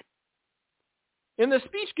saying. In the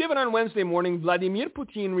speech given on Wednesday morning, Vladimir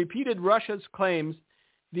Putin repeated Russia's claims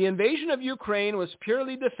the invasion of Ukraine was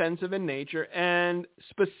purely defensive in nature and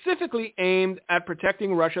specifically aimed at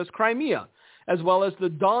protecting Russia's Crimea, as well as the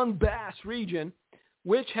Donbass region,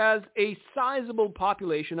 which has a sizable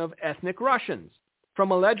population of ethnic Russians,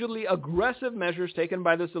 from allegedly aggressive measures taken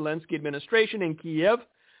by the Zelensky administration in Kiev.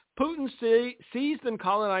 Putin seized and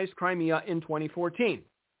colonized Crimea in 2014.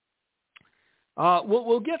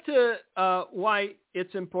 We'll get to why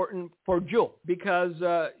it's important for Joe, because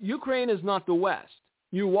Ukraine is not the West.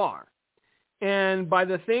 You are. And by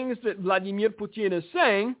the things that Vladimir Putin is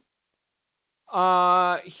saying,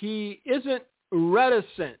 he isn't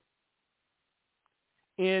reticent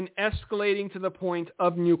in escalating to the point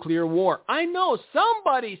of nuclear war. I know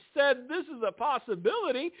somebody said this is a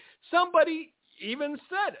possibility. Somebody even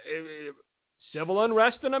said civil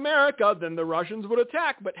unrest in America, then the Russians would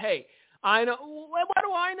attack. But hey, I know. What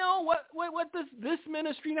do I know? What does this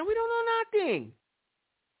ministry know? We don't know nothing.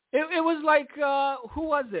 It was like, who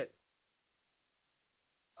was it?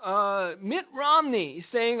 Mitt Romney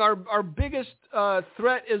saying our biggest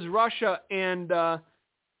threat is Russia, and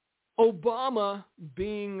Obama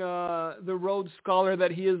being the Rhodes Scholar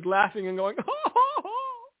that he is, laughing and going,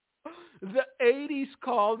 the 80s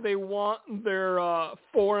called, they want their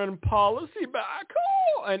foreign policy back.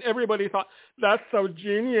 And everybody thought, that's so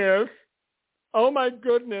genius. Oh my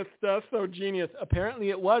goodness, that's so genius. Apparently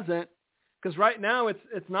it wasn't, because right now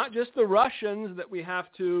it's not just the Russians that we have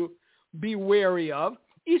to be wary of.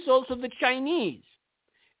 It's also the Chinese.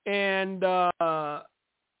 And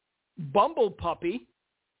Bumble Puppy,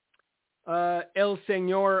 El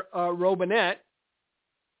Señor Robinette,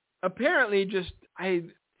 apparently just,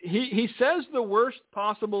 he says the worst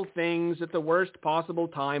possible things at the worst possible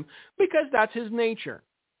time because that's his nature.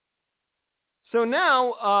 So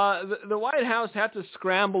now the White House had to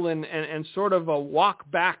scramble and sort of walk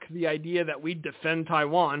back the idea that we defend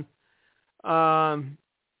Taiwan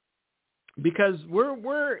because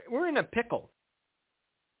we're in a pickle.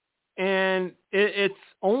 And it's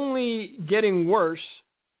only getting worse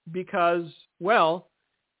because, well,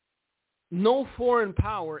 no foreign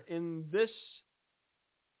power in this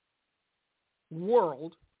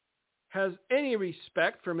world has any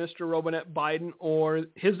respect for Mr. Robinette Biden or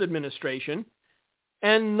his administration.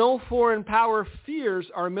 And no foreign power fears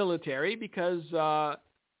our military because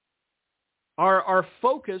our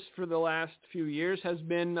focus for the last few years has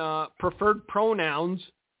been preferred pronouns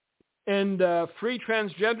and free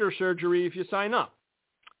transgender surgery if you sign up.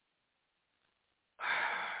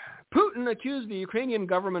 Putin accused the Ukrainian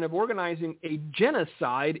government of organizing a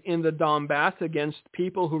genocide in the Donbass against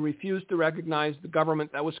people who refused to recognize the government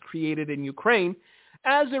that was created in Ukraine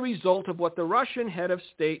as a result of what the Russian head of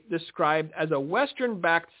state described as a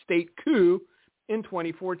Western-backed state coup in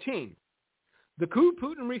 2014. The coup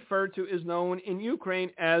Putin referred to is known in Ukraine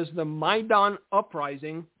as the Maidan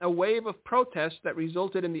Uprising, a wave of protests that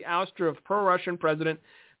resulted in the ouster of pro-Russian President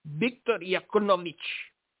Viktor Yanukovych.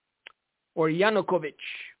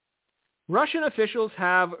 Russian officials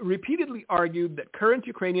have repeatedly argued that current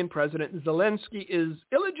Ukrainian President Zelensky is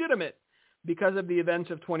illegitimate because of the events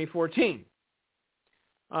of 2014.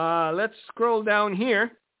 Let's scroll down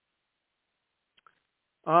here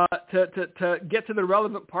to get to the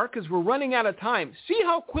relevant part because we're running out of time. See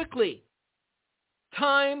how quickly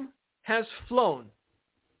time has flown.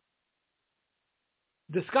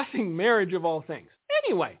 Discussing marriage of all things.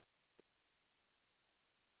 Anyway,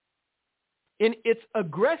 in its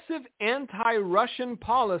aggressive anti-Russian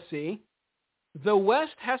policy, the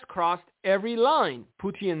West has crossed every line,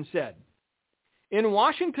 Putin said. In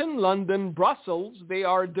Washington, London, Brussels, they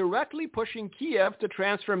are directly pushing Kiev to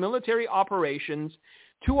transfer military operations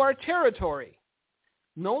to our territory.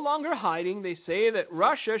 No longer hiding, they say that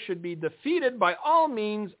Russia should be defeated by all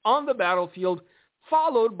means on the battlefield,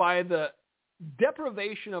 followed by the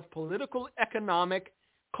deprivation of political, economic,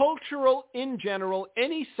 cultural, in general,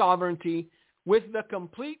 any sovereignty, with the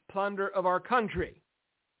complete plunder of our country.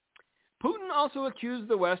 Putin also accused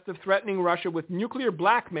the West of threatening Russia with nuclear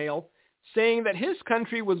blackmail, saying that his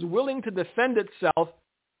country was willing to defend itself,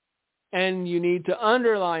 and you need to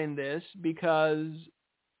underline this because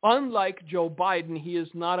unlike Joe Biden, he is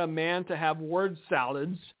not a man to have word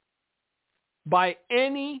salads, by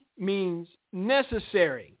any means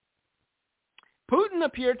necessary. Putin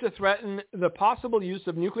appeared to threaten the possible use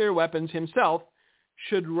of nuclear weapons himself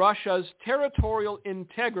should Russia's territorial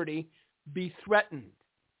integrity be threatened.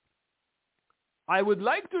 I would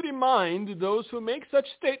like to remind those who make such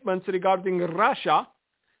statements regarding Russia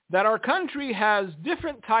that our country has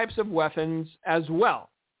different types of weapons as well,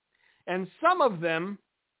 and some of them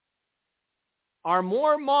are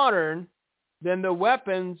more modern than the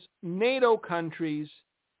weapons NATO countries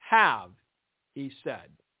have, he said.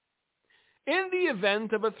 In the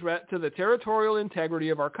event of a threat to the territorial integrity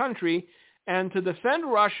of our country and to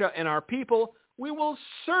defend Russia and our people, we will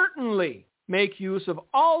certainly make use of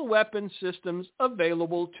all weapon systems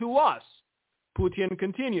available to us, Putin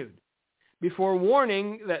continued, before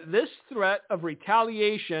warning that this threat of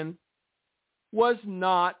retaliation was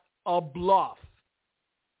not a bluff.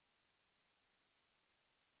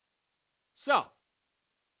 So,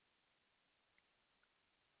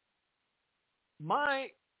 my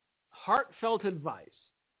heartfelt advice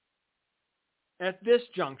at this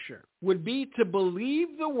juncture would be to believe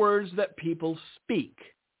the words that people speak.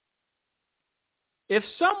 If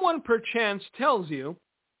someone perchance tells you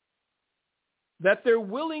that they're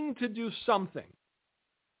willing to do something,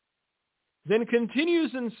 then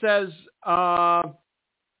continues and says,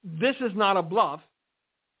 this is not a bluff,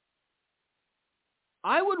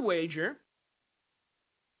 I would wager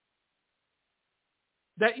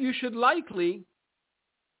that you should likely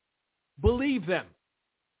believe them.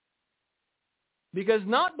 Because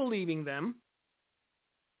not believing them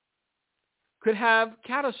could have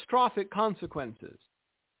catastrophic consequences.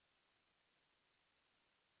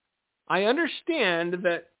 I understand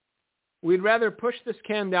that we'd rather push this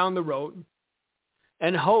can down the road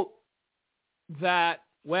and hope that,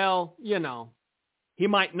 well, you know, he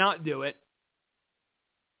might not do it.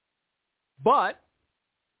 But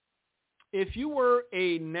if you were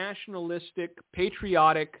a nationalistic,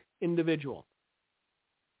 patriotic individual,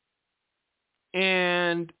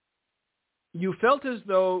 and you felt as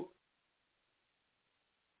though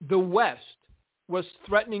the West was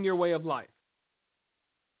threatening your way of life,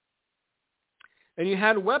 and you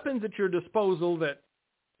had weapons at your disposal that,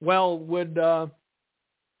 well, would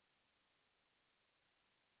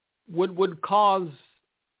cause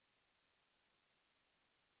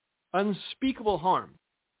unspeakable harm,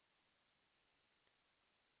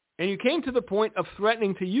 and you came to the point of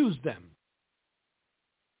threatening to use them,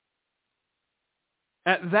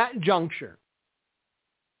 At that juncture,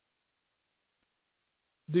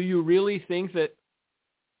 do you really think that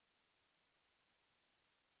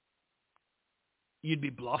you'd be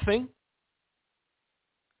bluffing?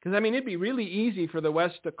 Because, I mean, it'd be really easy for the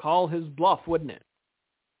West to call his bluff, wouldn't it?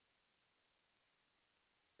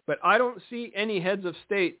 But I don't see any heads of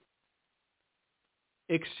state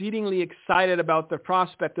exceedingly excited about the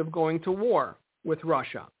prospect of going to war with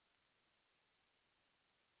Russia.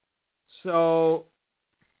 So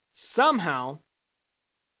somehow,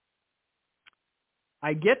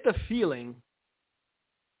 I get the feeling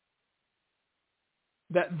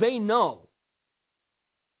that they know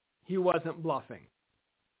he wasn't bluffing.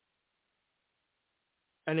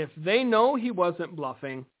 And if they know he wasn't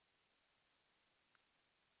bluffing,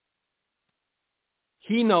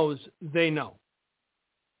 he knows they know.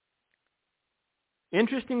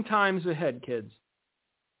 Interesting times ahead, kids.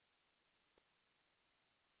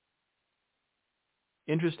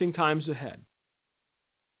 Interesting times ahead.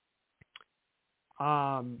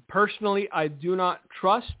 Personally, I do not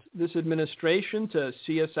trust this administration to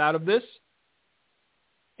see us out of this.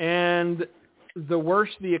 And the worse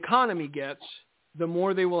the economy gets, the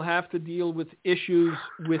more they will have to deal with issues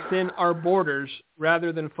within our borders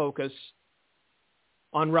rather than focus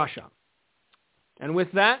on Russia. And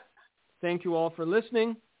with that, thank you all for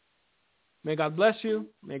listening. May God bless you.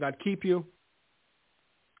 May God keep you.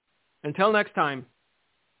 Until next time,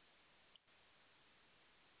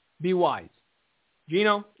 be wise.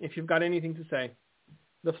 Gino, if you've got anything to say,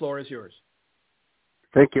 the floor is yours.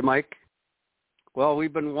 Thank you, Mike. Well,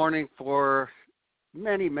 we've been warning for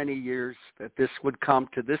many, many years that this would come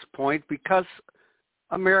to this point because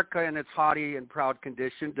America in its haughty and proud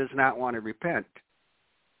condition does not want to repent.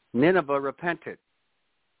 Nineveh repented.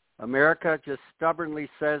 America just stubbornly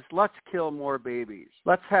says, let's kill more babies.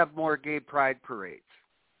 Let's have more gay pride parades.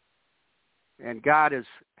 And God has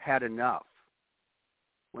had enough.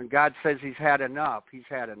 When God says he's had enough, he's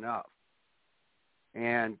had enough.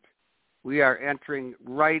 And we are entering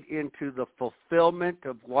right into the fulfillment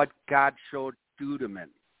of what God showed Dudeman.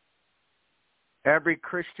 Every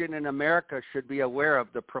Christian in America should be aware of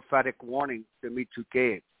the prophetic warning Dimitri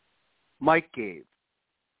gave. Mike gave.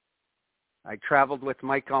 I traveled with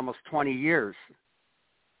Mike almost 20 years.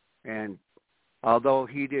 And although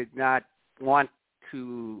he did not want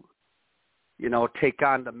to, take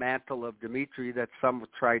on the mantle of Dimitri that some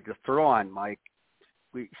tried to throw on Mike,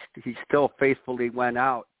 he still faithfully went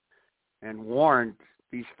out and warned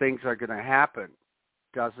these things are going to happen.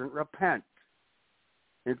 Doesn't repent.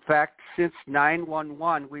 In fact, since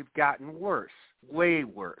 9/11, we've gotten worse, way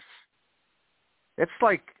worse. It's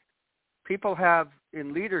like people have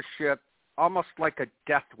in leadership almost like a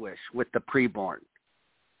death wish with the preborn.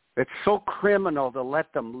 It's so criminal to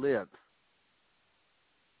let them live.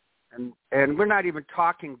 And we're not even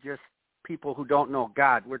talking just people who don't know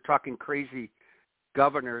God. We're talking crazy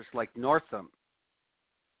governors like Northam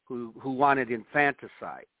who wanted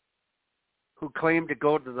infanticide, who claimed to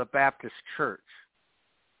go to the Baptist church,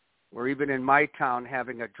 or even in my town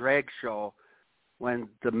having a drag show when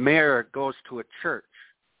the mayor goes to a church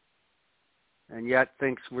and yet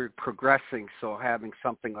thinks we're progressing, so having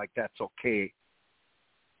something like that's okay.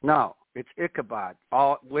 No, it's Ichabod.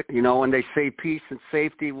 When they say peace and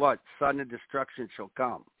safety, what? Sudden destruction shall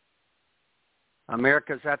come.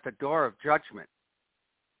 America's at the door of judgment,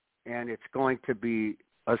 and it's going to be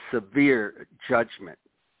a severe judgment.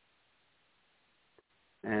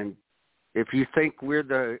 And if you think we're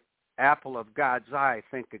the apple of God's eye,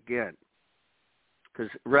 think again.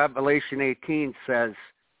 Because Revelation 18 says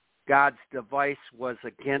God's device was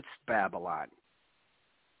against Babylon.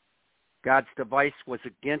 God's device was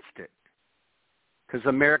against it. Because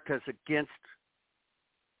America's against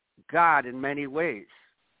God in many ways.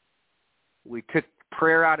 We took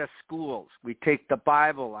prayer out of schools. We take the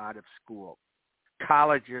Bible out of school.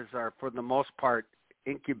 Colleges are, for the most part,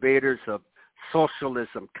 incubators of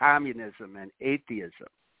socialism, communism, and atheism.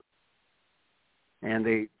 And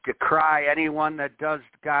they decry anyone that does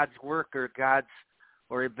God's work or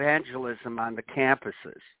evangelism on the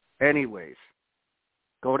campuses. Anyways,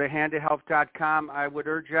 go to handofhelp.com. I would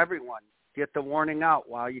urge everyone, get the warning out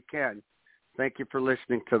while you can. Thank you for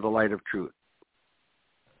listening to The Light of Truth.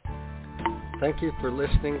 Thank you for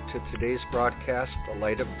listening to today's broadcast, The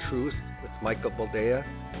Light of Truth, with Michael Boldea.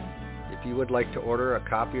 If you would like to order a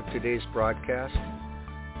copy of today's broadcast,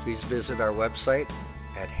 please visit our website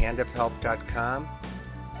at handofhelp.com.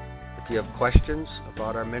 If you have questions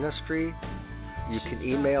about our ministry, you can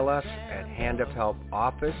email us at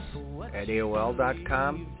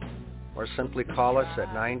handofhelpoffice@aol.com or simply call us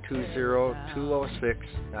at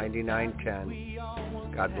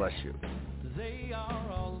 920-206-9910. God bless you. they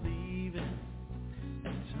are all leaving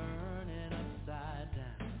and turning upside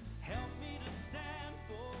down. Help me to stand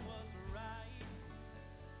for what's right.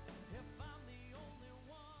 If I'm the only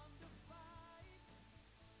one to fight.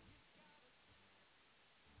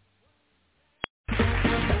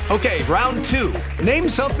 Okay, round two.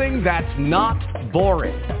 Name something that's not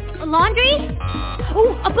boring. A laundry?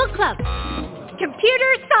 Ooh, a book club.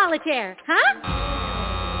 Computer solitaire, huh?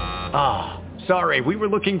 Ah, sorry, we were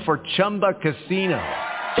looking for Chumba Casino.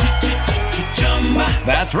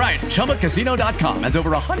 That's right, ChumbaCasino.com has over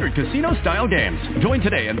 100 casino-style games. Join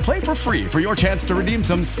today and play for free for your chance to redeem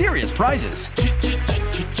some serious prizes.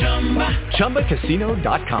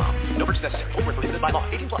 ChumbaCasino.com. No purchase necessary. Void where prohibited by law.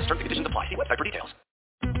 18+ terms and conditions apply. See website for details.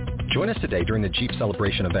 Join us today during the Jeep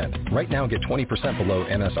Celebration event. Right now, get 20% below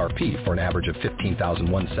MSRP for an average of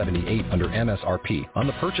 $15,178 under MSRP on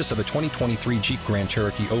the purchase of a 2023 Jeep Grand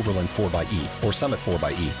Cherokee Overland 4xE or Summit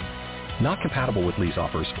 4xE. Not compatible with lease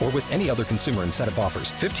offers or with any other consumer incentive offers.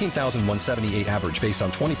 $15,178 average based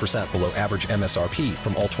on 20% below average MSRP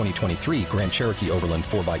from all 2023 Grand Cherokee Overland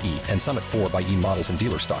 4xE and Summit 4xE models in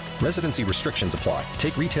dealer stock. Residency restrictions apply.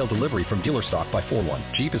 Take retail delivery from dealer stock by 4/1.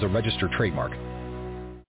 Jeep is a registered trademark.